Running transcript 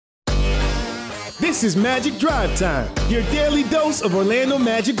This is Magic Drive Time, your daily dose of Orlando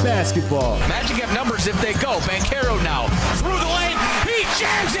Magic basketball. Magic have numbers if they go. Banchero now through the lane. He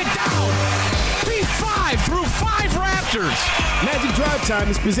jams it down. P5 through 5 Raptors. Magic Drive Time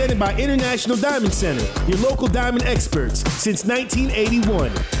is presented by International Diamond Center, your local diamond experts since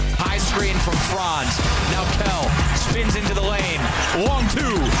 1981. High screen from Franz. Now Kell spins into the lane. Long 2.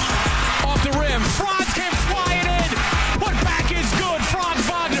 Off the rim. Franz can fly it in. Put back is good. Franz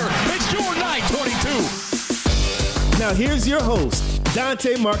Wagner. It's your night, 22. Now here's your host,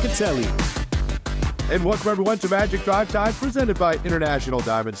 Dante Marchitelli. And welcome everyone to Magic Drive Time, presented by International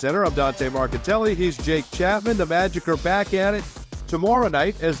Diamond Center. I'm Dante Marchitelli. He's Jake Chapman. The Magic are back at it tomorrow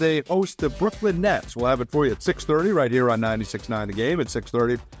night as they host the Brooklyn Nets. We'll have it for you at 6:30 right here on 96.9 The Game, at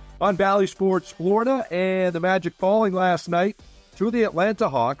 6:30 on Valley Sports Florida. And the Magic falling last night to the Atlanta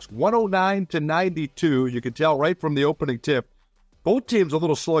Hawks, 109-92. You can tell right from the opening tip, both teams a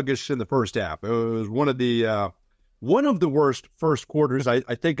little sluggish in the first half. It was one of the worst first quarters I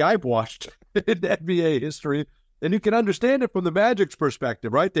think I've watched in NBA history. And you can understand it from the Magic's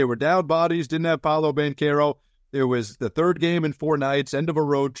perspective, right? They were down bodies, didn't have Paolo Banchero. There was the third game in 4 nights, end of a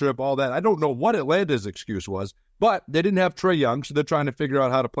road trip, all that. I don't know what Atlanta's excuse was, but they didn't have Trae Young, so they're trying to figure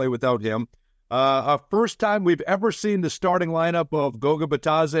out how to play without him. First time we've ever seen the starting lineup of Goga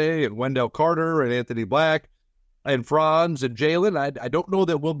Bitadze and Wendell Carter and Anthony Black and Franz and Jalen. I don't know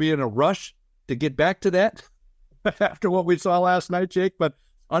that we'll be in a rush to get back to that after what we saw last night, Jake, but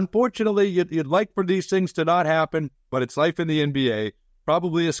unfortunately, you'd like for these things to not happen, but it's life in the NBA.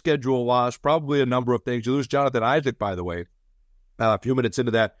 Probably a schedule loss, probably a number of things. You lose Jonathan Isaac, by the way, a few minutes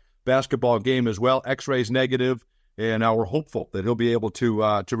into that basketball game as well. X-rays negative, and we're hopeful that he'll be able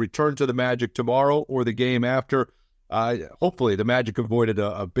to return to the Magic tomorrow or the game after. Hopefully, the Magic avoided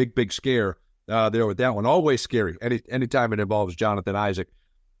a big scare there with that one. Always scary anytime it involves Jonathan Isaac.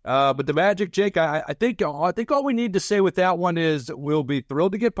 But the Magic, Jake, I think all we need to say with that one is we'll be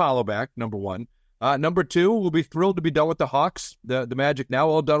thrilled to get Paolo back, number one. Number two, we'll be thrilled to be done with the Hawks. The Magic now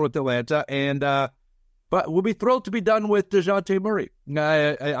all done with Atlanta. But we'll be thrilled to be done with DeJounte Murray.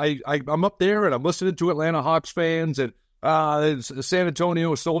 I'm up there and I'm listening to Atlanta Hawks fans, and San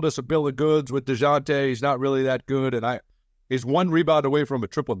Antonio sold us a bill of goods with DeJounte. He's not really that good, and he's 1 rebound away from a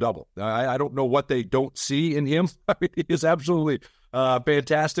triple-double. I don't know what they don't see in him. I mean, he is absolutely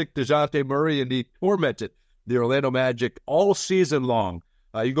fantastic, DeJounte Murray, and he tormented the Orlando Magic all season long.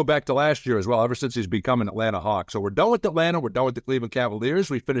 You go back to last year as well, ever since he's become an Atlanta Hawk. So we're done with Atlanta. We're done with the Cleveland Cavaliers.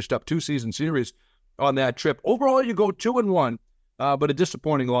 We finished up 2 season series on that trip. Overall, you go 2-1, but a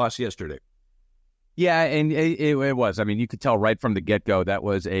disappointing loss yesterday. Yeah, and it was. I mean, you could tell right from the get-go that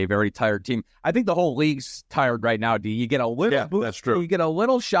was a very tired team. I think the whole league's tired right now, D. You get a little boost, that's true. You get a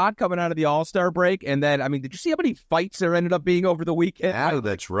little shot coming out of the All-Star break, and then, I mean, did you see how many fights there ended up being over the weekend? Yeah,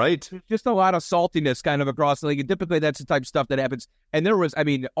 that's right. Just a lot of saltiness kind of across the league, and typically that's the type of stuff that happens. And there was, I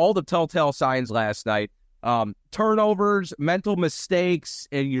mean, all the telltale signs last night. Turnovers, mental mistakes,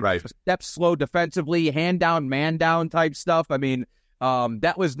 and steps slow defensively, hand down, man down type stuff. I mean,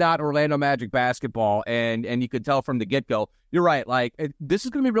 that was not Orlando Magic basketball, and you could tell from the get-go. You're right. Like, this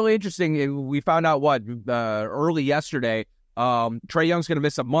is going to be really interesting. We found out early yesterday. Trae Young's going to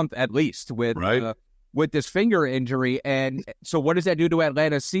miss a month at least with this finger injury, and so what does that do to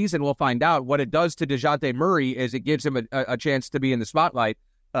Atlanta's season? We'll find out. What it does to DeJounte Murray is it gives him a chance to be in the spotlight,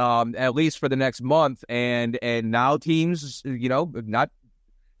 at least for the next month. And now teams, not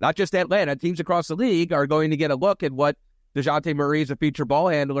just Atlanta, teams across the league are going to get a look at what DeJounte Murray as a feature ball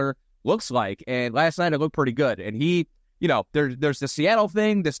handler looks like. And last night it looked pretty good. And he, there's the Seattle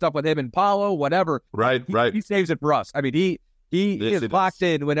thing, the stuff with him and Paolo, whatever. Right. He saves it for us. I mean, he is locked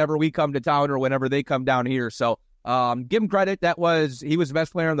in whenever we come to town or whenever they come down here. So give him credit. He was the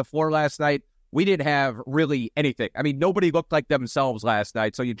best player on the floor last night. We didn't have really anything. I mean, nobody looked like themselves last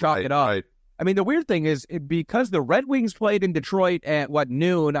night. So you chalk it up. Right. I mean, the weird thing is because the Red Wings played in Detroit at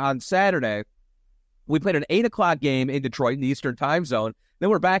noon on Saturday, we played an 8 o'clock game in Detroit in the Eastern time zone. Then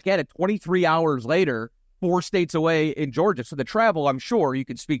we're back at it 23 hours later, 4 states away in Georgia. So the travel, I'm sure you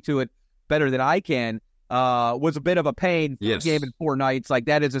can speak to it better than I can, was a bit of a pain. Yes. Game in 4 nights. Like,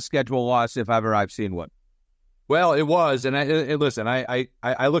 that is a schedule loss if ever I've seen one. Well, it was. And listen, I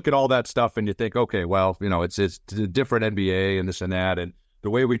look at all that stuff and you think, okay, well, it's a different NBA and this and that. And the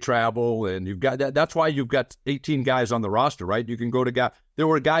way we travel, and you've got that's why you've got 18 guys on the roster, right? You can go to guys. There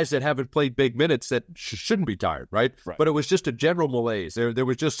were guys that haven't played big minutes that shouldn't be tired, right? But it was just a general malaise. There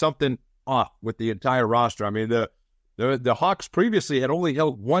was just something off with the entire roster. I mean, the Hawks previously had only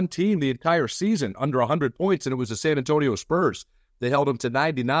held one team the entire season under 100 points, and it was the San Antonio Spurs. They held them to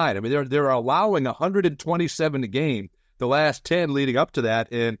 99. I mean, they're allowing 127 a game, the last 10 leading up to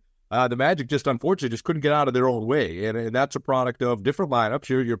that, and The Magic just unfortunately just couldn't get out of their own way, and that's a product of different lineups.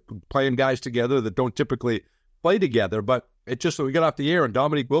 You're playing guys together that don't typically play together, but it just, so we got off the air and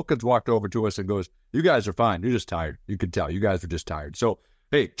Dominique Wilkins walked over to us and goes, "You guys are fine. You're just tired. You could tell. You guys are just tired." So,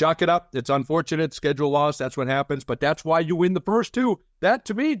 hey, chalk it up. It's unfortunate. Schedule loss. That's what happens, but that's why you win the first two. That,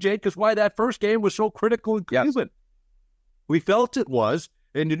 to me, Jake, is why that first game was so critical in Cleveland. Yes. We felt it was,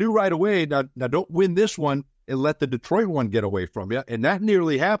 and you knew right away, now don't win this one and let the Detroit one get away from you. And that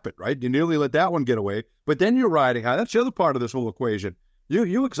nearly happened, right? You nearly let that one get away. But then you're riding high. That's the other part of this whole equation.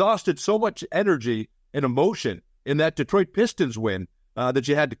 You exhausted so much energy and emotion in that Detroit Pistons win that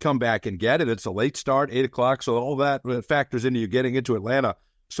you had to come back and get it. It's a late start, 8 o'clock, so all that factors into you getting into Atlanta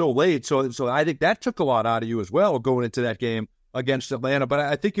so late. So I think that took a lot out of you as well going into that game against Atlanta. But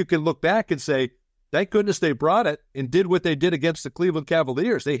I think you can look back and say, thank goodness they brought it and did what they did against the Cleveland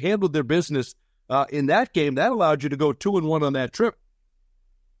Cavaliers. They handled their business in that game. That allowed you to go 2-1 on that trip.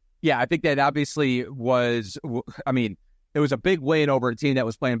 Yeah, I think that obviously was, it was a big win over a team that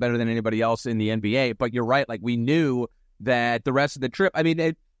was playing better than anybody else in the NBA. But you're right, like we knew that the rest of the trip,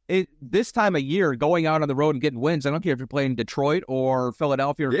 this time of year, going out on the road and getting wins, I don't care if you're playing Detroit or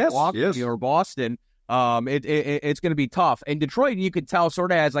Philadelphia or Milwaukee or Boston, it's going to be tough. And Detroit, you could tell,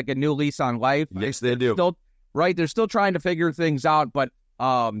 sort of has like a new lease on life. Yes, they do. They're still trying to figure things out, but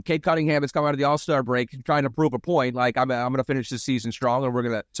Cade Cunningham has come out of the All-Star break trying to prove a point, like I'm going to finish this season strong, and we're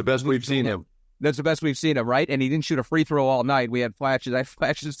going to... It's the best we've seen him. That's the best we've seen him, right? And he didn't shoot a free throw all night. We had flashes. I had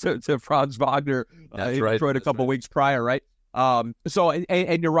flashes to Franz Wagner in Detroit a couple weeks prior, right? So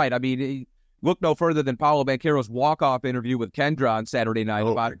you're right. Look no further than Paolo Banchero's walk-off interview with Kendra on Saturday night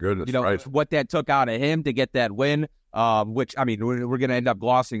about what that took out of him to get that win, which, we're going to end up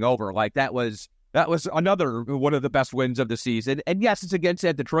glossing over. Like, that was another one of the best wins of the season. And yes, it's against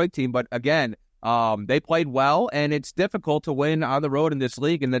that Detroit team, but again, they played well, and it's difficult to win on the road in this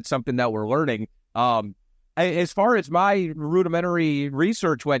league, and that's something that we're learning. As far as my rudimentary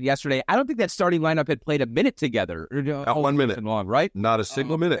research went yesterday, I don't think that starting lineup had played a minute together. Not 1 minute. Long, right? Not a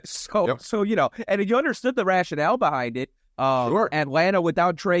single minute. So and you understood the rationale behind it. Sure. Atlanta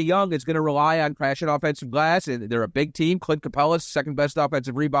without Trae Young is going to rely on crashing offensive glass, and they're a big team. Clint Capella's second best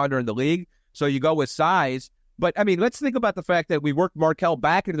offensive rebounder in the league, so you go with size. But, let's think about the fact that we worked Markelle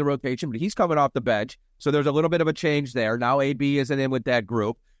back into the rotation, but he's coming off the bench, so there's a little bit of a change there. Now AB isn't in with that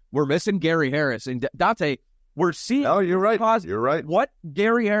group. We're missing Gary Harris. And Dante, we're seeing... Oh, you're right. You're right. What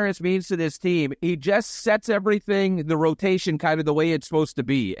Gary Harris means to this team, he just sets everything, the rotation, kind of the way it's supposed to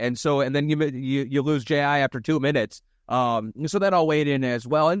be. And then you lose J.I. after 2 minutes. So that all weighed in as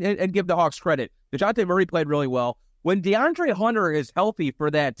well. And give the Hawks credit. DeJounte Murray played really well. When DeAndre Hunter is healthy for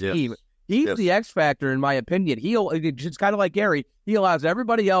that team... Yes. He's the X factor, in my opinion. It's kind of like Gary. He allows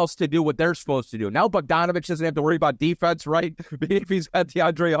everybody else to do what they're supposed to do. Now Bogdanovich doesn't have to worry about defense, right? If he's got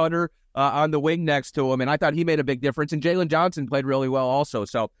DeAndre Hunter on the wing next to him. And I thought he made a big difference. And Jalen Johnson played really well also.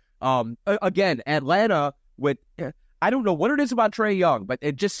 So, again, Atlanta with... I don't know what it is about Trae Young, but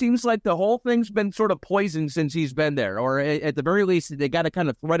it just seems like the whole thing's been sort of poisoned since he's been there. Or at the very least, they got to kind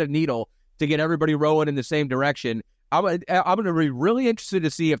of thread a needle to get everybody rowing in the same direction. I'm going to be really interested to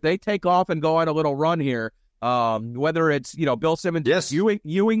see if they take off and go on a little run here, whether it's, Bill Simmons'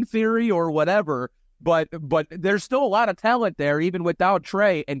 Ewing theory or whatever. But there's still a lot of talent there, even without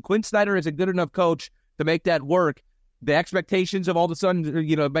Trae. And Quinn Snyder is a good enough coach to make that work. The expectations have all of a sudden,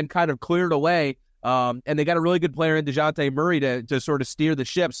 have been kind of cleared away. And they got a really good player in DeJounte Murray to sort of steer the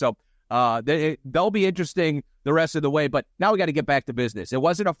ship. So they'll be interesting the rest of the way. But now we got to get back to business. It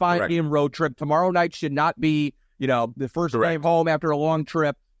wasn't a 5-game road trip. Tomorrow night should not be... the first game home after a long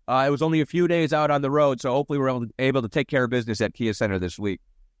trip. It was only a few days out on the road, so hopefully we're able to take care of business at Kia Center this week.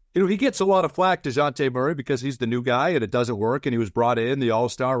 He gets a lot of flack, DeJounte Murray, because he's the new guy and it doesn't work, and he was brought in, the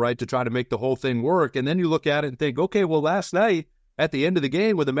All-Star, right, to try to make the whole thing work. And then you look at it and think, okay, well, last night at the end of the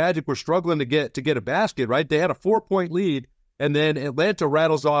game when the Magic were struggling to get a basket, right, they had a 4-point lead, and then Atlanta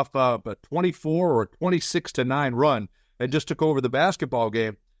rattles off a 24 or 26-9 run and just took over the basketball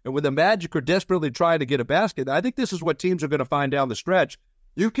game. And when the Magic are desperately trying to get a basket, I think this is what teams are going to find down the stretch.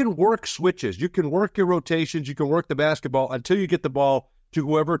 You can work switches. You can work your rotations. You can work the basketball until you get the ball to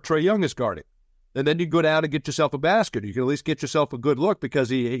whoever Trae Young is guarding. And then you go down and get yourself a basket. You can at least get yourself a good look because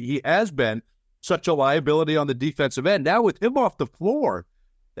he has been such a liability on the defensive end. Now with him off the floor,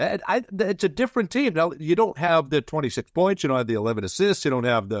 it's a different team. Now, you don't have the 26 points. You don't have the 11 assists. You don't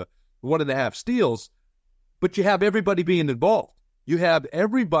have the 1.5 steals. But you have everybody being involved. You have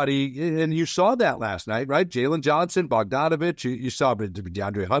everybody, and you saw that last night, right? Jalen Johnson, Bogdanovich, you saw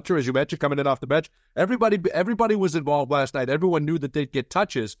DeAndre Hunter, as you mentioned, coming in off the bench. Everybody was involved last night. Everyone knew that they'd get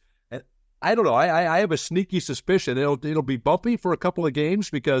touches. And I don't know. I have a sneaky suspicion it'll be bumpy for a couple of games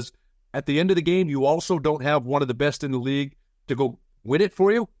because at the end of the game, you also don't have one of the best in the league to go win it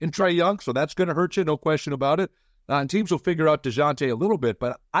for you in Trae Young, so that's going to hurt you, no question about it. And teams will figure out DeJounte a little bit,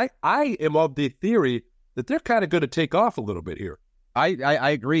 but I am of the theory that they're kind of going to take off a little bit here.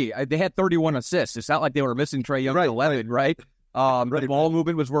 I agree. They had 31 assists. It's not like they were missing Trae Young at 11, right? The ball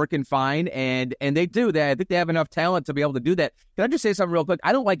movement was working fine, and they do that. I think they have enough talent to be able to do that. Can I just say something real quick?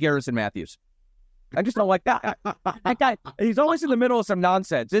 I don't like Garrison Matthews. I just don't like that. That guy, he's always in the middle of some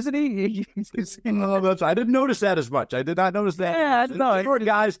nonsense, isn't he? I didn't notice that as much. I did not notice that. Yeah, no.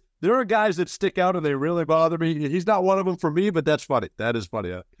 There are guys that stick out and they really bother me. He's not one of them for me, but that's funny. That is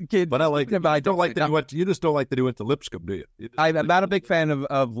funny. But I like him. I don't like that he went. You just don't like that he went to Lipscomb, do you? I'm not a big fan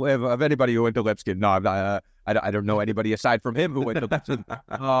of anybody who went to Lipscomb. No, I don't know anybody aside from him who went to Lipscomb.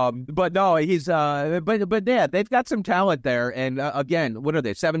 But no, he's but yeah, they've got some talent there. And again, what are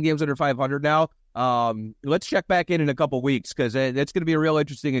they? 7 games under 500 now. Let's check back in a couple weeks because it's going to be a real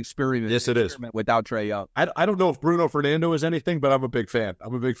interesting experiment. Yes, it is. Without Trae Young. I don't know if Bruno Fernando is anything, but I'm a big fan.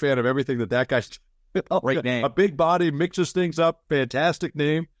 I'm a big fan of everything that guy's. Great name. A big body, mixes things up. Fantastic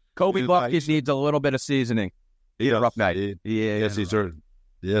name. Kobe Buffett needs a little bit of seasoning. He rough night. Yes, he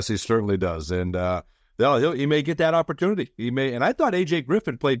certainly does. And he may get that opportunity. He may. And I thought AJ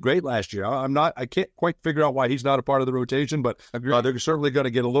Griffin played great last year. I can't quite figure out why he's not a part of the rotation, but they're certainly going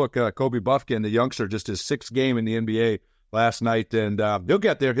to get a look. Kobe Buffkin, the youngster, just his 6th game in the NBA last night, and he'll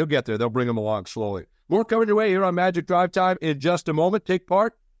get there. They'll bring him along slowly. More coming your way here on Magic Drive Time in just a moment. Take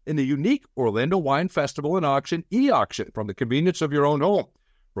part in the unique Orlando Wine Festival and Auction, e-auction, from the convenience of your own home.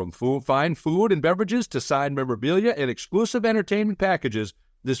 From fine food and beverages to signed memorabilia and exclusive entertainment packages,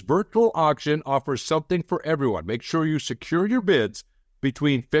 this virtual auction offers something for everyone. Make sure you secure your bids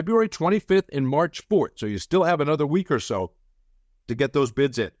between February 25th and March 4th, so you still have another week or so to get those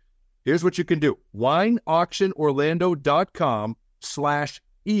bids in. Here's what you can do.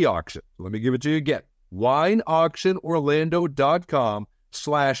 wineauctionorlando.com/e-auction. Let me give it to you again.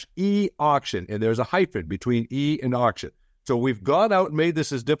 wineauctionorlando.com/e-auction. And there's a hyphen between E and auction. So we've gone out and made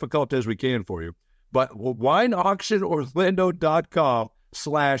this as difficult as we can for you. But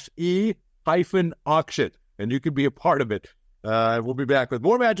wineauctionorlando.com/e-auction. And you can be a part of it. We'll be back with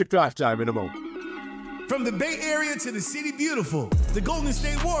more Magic Drive Time in a moment. From the Bay Area to the City Beautiful, the Golden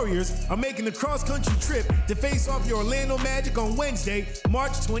State Warriors are making the cross-country trip to face off your Orlando Magic on Wednesday,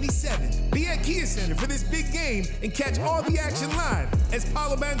 March 27th. Be at Kia Center for this big game and catch all the action live as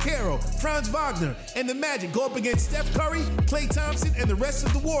Paolo Banchero, Franz Wagner, and the Magic go up against Steph Curry, Klay Thompson, and the rest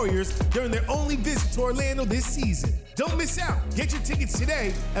of the Warriors during their only visit to Orlando this season. Don't miss out. Get your tickets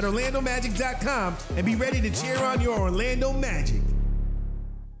today at OrlandoMagic.com and be ready to cheer on your Orlando Magic.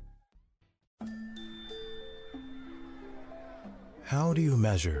 How do you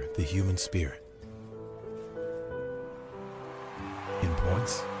measure the human spirit? In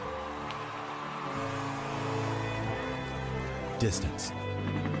points? Distance?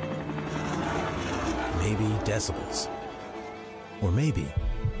 Maybe decibels? Or maybe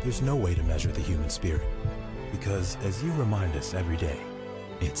there's no way to measure the human spirit, because as you remind us every day,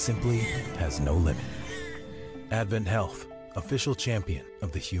 it simply has no limit. Advent Health, official champion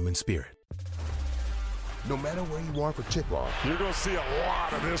of the human spirit. No matter where you are for tip-off, you're going to see a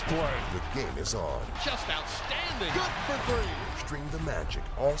lot of this play. The game is on. Just outstanding. Good for 3. Stream the Magic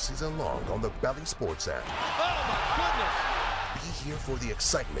all season long on the Bally Sports app. Oh, my goodness. Be here for the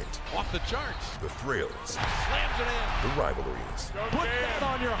excitement. Off the charts. The thrills. Slams it in. The rivalries. Put that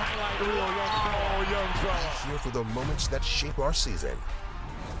on your highlight reel, young fella. Be here for the moments that shape our season.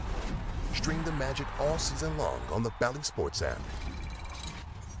 Stream the Magic all season long on the Bally Sports app.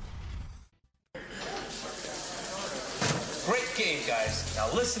 Great game, guys.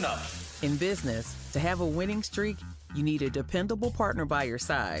 Now listen up. In business, to have a winning streak, you need a dependable partner by your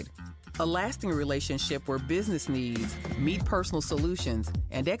side. A lasting relationship where business needs meet personal solutions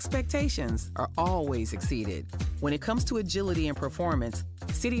and expectations are always exceeded. When it comes to agility and performance,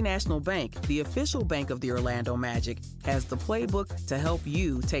 City National Bank, the official bank of the Orlando Magic, has the playbook to help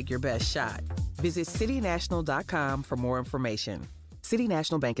you take your best shot. Visit citynational.com for more information. City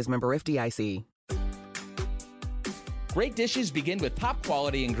National Bank is member FDIC. Great dishes begin with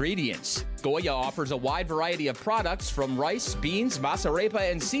top-quality ingredients. Goya offers a wide variety of products from rice, beans, masarepa,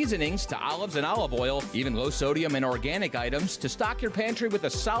 and seasonings to olives and olive oil, even low-sodium and organic items to stock your pantry with a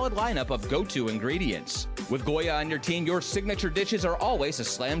solid lineup of go-to ingredients. With Goya on your team, your signature dishes are always a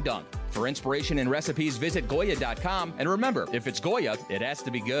slam dunk. For inspiration and recipes, visit Goya.com. And remember, if it's Goya, it has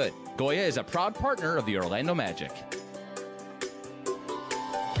to be good. Goya is a proud partner of the Orlando Magic.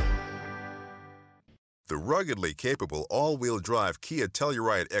 The ruggedly capable all-wheel drive Kia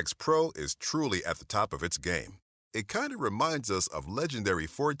Telluride X Pro is truly at the top of its game. it kind of reminds us of legendary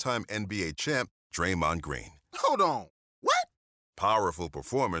four-time NBA champ Draymond Green. Hold on. What? Powerful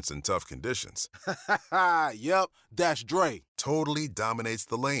performance in tough conditions. Yep, that's Dre. Totally dominates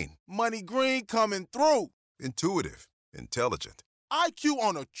the lane. Money Green coming through. Intuitive, intelligent. IQ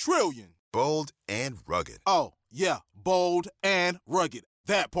on a trillion. Bold and rugged. Oh, yeah, bold and rugged.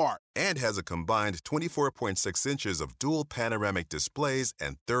 That part. And has a combined 24.6 inches of dual panoramic displays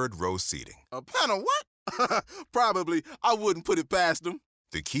and third-row seating. A panel what? Probably. I wouldn't put it past them.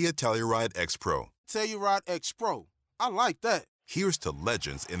 The Kia Telluride X Pro. Telluride X Pro. I like that. Here's to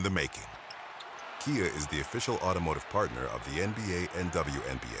legends in the making. Kia is the official automotive partner of the NBA and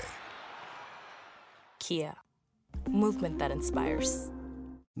WNBA. Kia. Movement that inspires.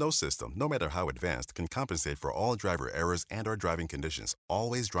 No system, no matter how advanced, can compensate for all driver errors and/or driving conditions.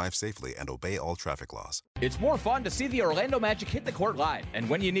 Always drive safely and obey all traffic laws. It's more fun to see the Orlando Magic hit the court live. And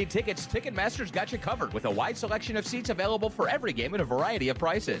when you need tickets, Ticketmaster's got you covered with a wide selection of seats available for every game at a variety of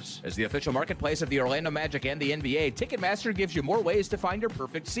prices. As the official marketplace of the Orlando Magic and the NBA, Ticketmaster gives you more ways to find your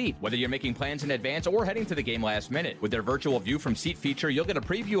perfect seat, whether you're making plans in advance or heading to the game last minute. With their virtual view from seat feature, you'll get a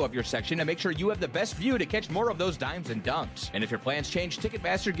preview of your section to make sure you have the best view to catch more of those dimes and dunks. And if your plans change,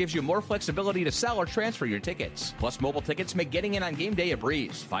 Ticketmaster gives you more flexibility to sell or transfer your tickets. Plus, mobile tickets make getting in on game day a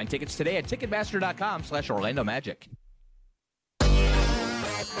breeze. Find tickets today at Ticketmaster.com/Orlando Magic.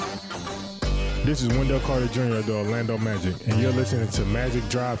 This is Wendell Carter Jr. of the Orlando Magic, and you're listening to Magic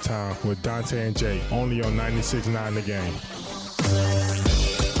Drive Time with Dante and Jake, only on 96.9 The Game.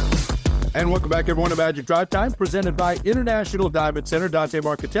 And welcome back, everyone, to Magic Drive Time, presented by International Diamond Center. Dante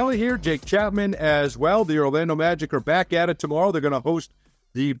Marchitelli here, Jake Chapman as well. The Orlando Magic are back at it tomorrow. They're going to host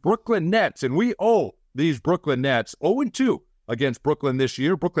the Brooklyn Nets, and we owe these Brooklyn Nets 0-2 against Brooklyn this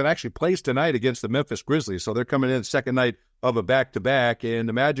year. Brooklyn actually plays tonight against the Memphis Grizzlies, so they're coming in the second night of a back-to-back, and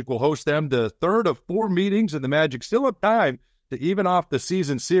the Magic will host them the third of 4 meetings, and the Magic still have time to even off the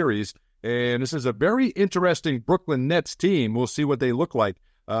season series. And this is a very interesting Brooklyn Nets team. We'll see what they look like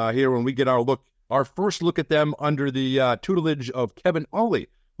here when we get our first look at them under the tutelage of Kevin Ollie,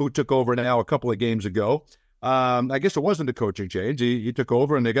 who took over now a couple of games ago. I guess it wasn't a coaching change. He took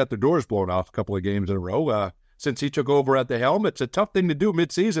over, and they got the doors blown off a couple of games in a row. Since he took over at the helm, it's a tough thing to do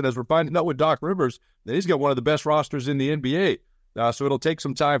midseason, as we're finding out with Doc Rivers. That he's got one of the best rosters in the NBA. So it'll take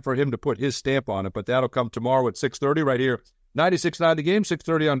some time for him to put his stamp on it, but that'll come tomorrow at 6:30 right here. 96.9 The Game,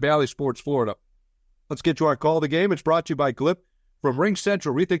 6:30 on Valley Sports Florida. Let's get to our call of the game. It's brought to you by Clip. From Ring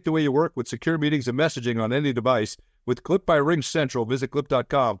Central, rethink the way you work with secure meetings and messaging on any device. With Clip by Ring Central, visit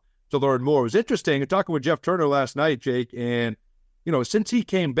clip.com to learn more. It was interesting talking with Jeff Turner last night, Jake, and, since he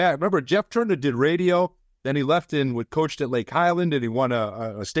came back, remember Jeff Turner did radio, then he left coached at Lake Highland, and he won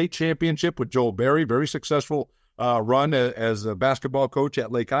a state championship with Joel Berry, very successful run as a basketball coach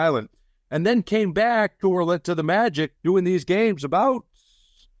at Lake Highland, and then came back to the Magic doing these games about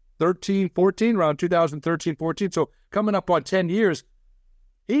 13-14, around 2013-14, so coming up on 10 years.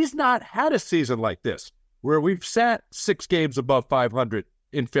 He's not had a season like this, where we've sat 6 games above 500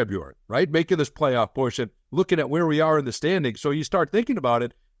 in February, right? Making this playoff push and looking at where we are in the standings. So you start thinking about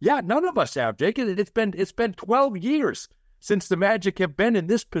it. Yeah, none of us have, Jake. It's been 12 years since the Magic have been in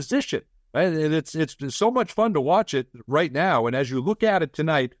this position. And it's so much fun to watch it right now. And as you look at it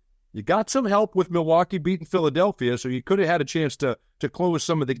tonight, you got some help with Milwaukee beating Philadelphia, so you could have had a chance to close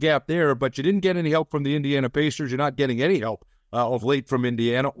some of the gap there, but you didn't get any help from the Indiana Pacers. You're not getting any help of late from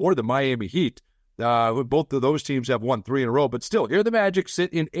Indiana or the Miami Heat. Both of those teams have won 3 in a row, but still, here the Magic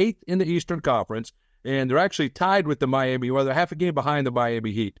sit in 8th in the Eastern Conference, and they're actually tied with the Miami, well, they're half a game behind the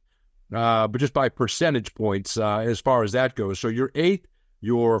Miami Heat, but just by percentage points as far as that goes. So you're 8th,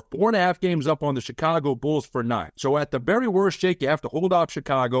 you're 4.5 games up on the Chicago Bulls for 9. So at the very worst, Jake, you have to hold off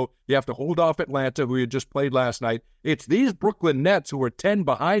Chicago, you have to hold off Atlanta, who you just played last night. It's these Brooklyn Nets who are 10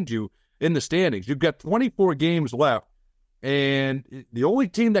 behind you in the standings. You've got 24 games left, and the only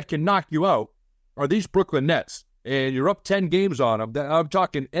team that can knock you out are these Brooklyn Nets, and you're up 10 games on them. I'm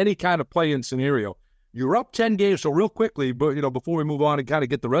talking any kind of play-in scenario. You're up 10 games, so real quickly, but before we move on and kind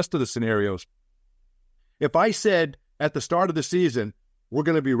of get the rest of the scenarios, if I said at the start of the season, we're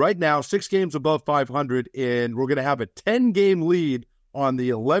going to be right now 6 games above 500, and we're going to have a 10-game lead on the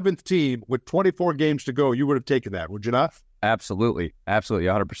 11th team with 24 games to go, you would have taken that, would you not? Absolutely. Absolutely,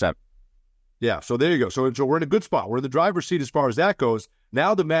 100%. Yeah, so there you go. So we're in a good spot. We're in the driver's seat as far as that goes.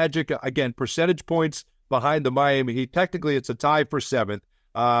 Now the Magic, again, percentage points behind the Miami Heat. Technically, it's a tie for 7th.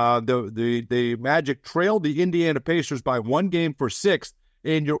 The Magic trailed the Indiana Pacers by 1 game for 6th,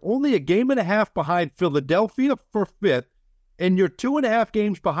 and you're only a game and a half behind Philadelphia for 5th, and you're 2.5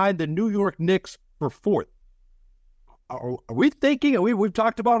 games behind the New York Knicks for 4th. are we thinking, we've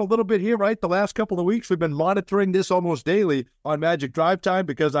talked about a little bit here, right? The last couple of weeks, we've been monitoring this almost daily on Magic Drive Time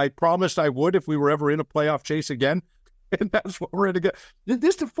because I promised I would if we were ever in a playoff chase again. And that's what we're going to get.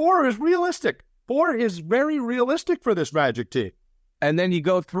 This to 4 is realistic. 4 is very realistic for this Magic team. And then you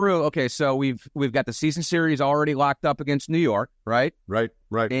go through, okay, so we've got the season series already locked up against New York, right? Right.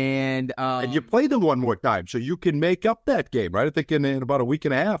 And you play them one more time, so you can make up that game, right? I think in about a week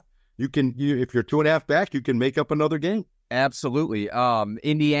and a half, if you're 2.5 back, you can make up another game. Absolutely.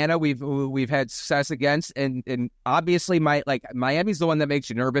 Indiana, we've had success against, and obviously Miami's the one that makes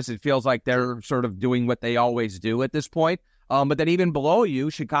you nervous. It feels like they're sort of doing what they always do at this point. But then even below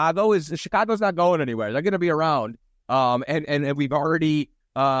you, Chicago's not going anywhere. They're going to be around. And we've already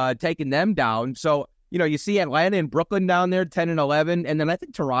taken them down. So, you see Atlanta and Brooklyn down there, 10 and 11. And then I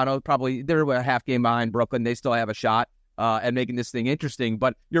think Toronto, they're a half game behind Brooklyn. They still have a shot at making this thing interesting.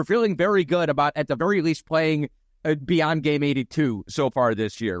 But you're feeling very good about, at the very least, playing beyond game 82 so far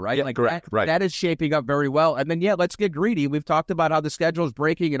this year, right? Yeah, correct. Right. That is shaping up very well. And then, let's get greedy. We've talked about how the schedule is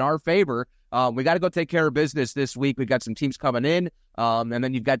breaking in our favor. We got to go take care of business this week. We've got some teams coming in, and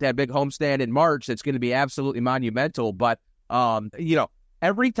then you've got that big homestand in March that's going to be absolutely monumental. But,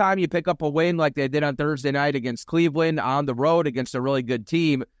 every time you pick up a win like they did on Thursday night against Cleveland on the road against a really good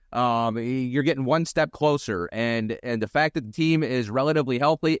team, you're getting one step closer. And the fact that the team is relatively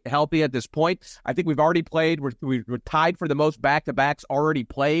healthy at this point, I think we've already played. We're tied for the most back-to-backs already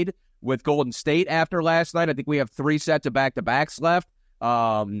played with Golden State after last night. I think we have 3 sets of back-to-backs left.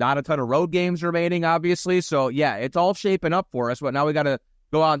 Not a ton of road games remaining, obviously. So, it's all shaping up for us. But now we got to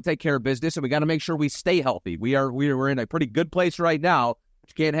go out and take care of business, and we got to make sure we stay healthy. We're in a pretty good place right now. But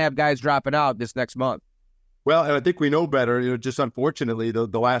you can't have guys dropping out this next month. Well, and I think we know better. Just unfortunately, the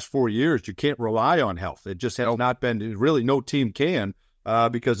last 4 years, you can't rely on health. It just has not been, really no team can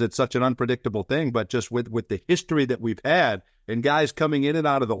because it's such an unpredictable thing. But just with the history that we've had and guys coming in and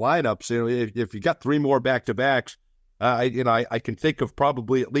out of the lineups, if you got 3 more back-to-backs, I can think of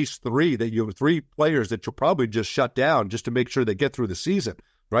probably at least 3 that you have 3 players that you'll probably just shut down just to make sure they get through the season,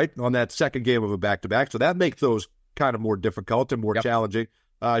 right, on that second game of a back-to-back. So that makes those kind of more difficult and more challenging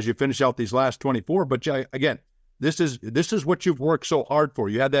as you finish out these last 24. But again, this is what you've worked so hard for.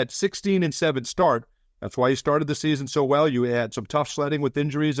 You had that 16-7 start. That's why you started the season so well. You had some tough sledding with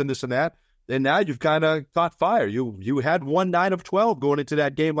injuries and this and that. And now you've kind of caught fire. You had 9 of 12 going into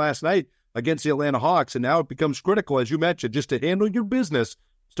that game last night against the Atlanta Hawks, and now it becomes critical, as you mentioned, just to handle your business,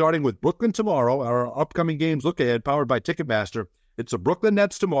 starting with Brooklyn tomorrow. Our upcoming games look ahead, powered by Ticketmaster. It's the Brooklyn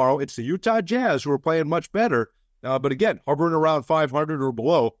Nets tomorrow. It's the Utah Jazz, who are playing much better. But again, hovering around 500 or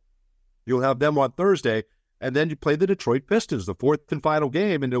below. You'll have them on Thursday. And then you play the Detroit Pistons, the 4th and final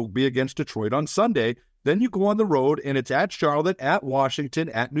game, and it'll be against Detroit on Sunday. Then you go on the road, and it's at Charlotte, at Washington,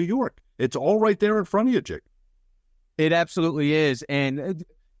 at New York. It's all right there in front of you, Jake. It absolutely is. And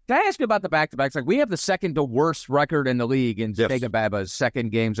can I ask you about the back-to-backs? Like, we have the second to worst record in the league in Sega Baba's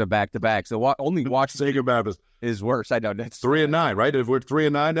second games of back-to-backs. So only Washington Sega Baba's is worse. I know that's 3-9, right? If we're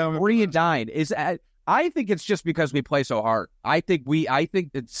 3-9 now, 3-9 is. I think it's just because we play so hard. I think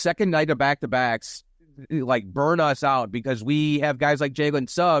the second night of back-to-backs burn us out because we have guys like Jalen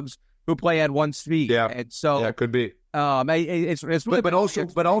Suggs who play at one speed. Yeah, and so it could be. It's really, but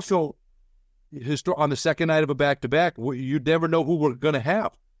also. On the second night of a back-to-back, you never know who we're going to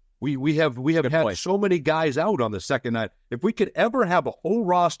have. We have had so many guys out on the second night. If we could ever have a whole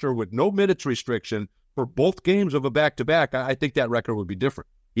roster with no minutes restriction for both games of a back-to-back, I think that record would be different.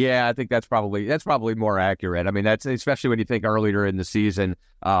 Yeah, I think that's probably more accurate. I mean, that's especially when you think earlier in the season,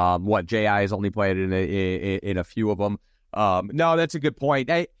 J.I. has only played in a few of them. No, that's a good point.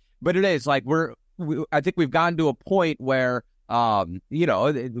 But it is like I think we've gotten to a point where.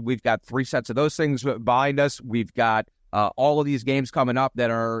 We've got 3 sets of those things behind us. We've got all of these games coming up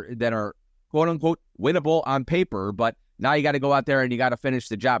that are quote unquote winnable on paper, but now you got to go out there and you got to finish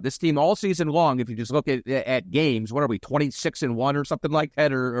the job. This team all season long, if you just look at games, what are we, 26-1 or something like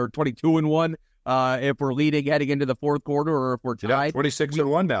that, or 22-1 if we're leading heading into the fourth quarter, or if we're tied.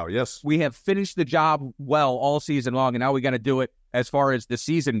 26-1 now. Yes, we have finished the job well all season long, and now we got to do it as far as the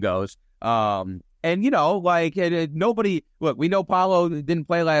season goes. And, nobody, look, we know Paolo didn't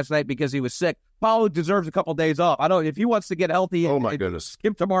play last night because he was sick. Paolo deserves a couple days off. If he wants to get healthy goodness,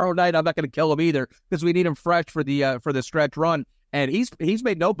 skip tomorrow night, I'm not going to kill him either because we need him fresh for the stretch run. And he's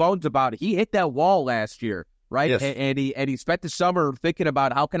made no bones about it. He hit that wall last year, right? Yes. And he spent the summer thinking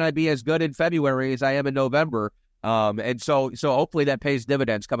about how can I be as good in February as I am in November. And so hopefully that pays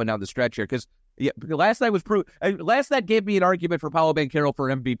dividends coming down the stretch here because last night gave me an argument for Paolo Banchero for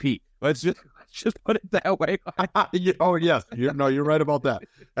MVP. Let's just put it that way. Oh, yes. You're right about that.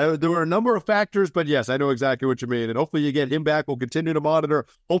 There were a number of factors, but yes, I know exactly what you mean. And hopefully you get him back. We'll continue to monitor.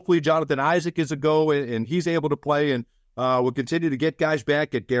 Hopefully Jonathan Isaac is a go, and he's able to play. And we'll continue to get guys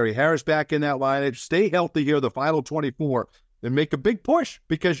back, get Gary Harris back in that lineup. Stay healthy here, the final 24, and make a big push,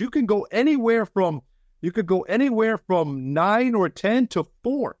 because you can go anywhere from 9 or 10 to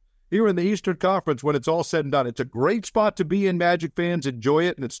 4 here in the Eastern Conference when it's all said and done. It's a great spot to be in, Magic fans. Enjoy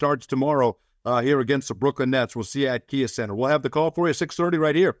it, and it starts tomorrow here against the Brooklyn Nets. We'll see you at Kia Center. We'll have the call for you at 6:30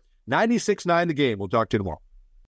 right here. 96.9 The Game. We'll talk to you tomorrow.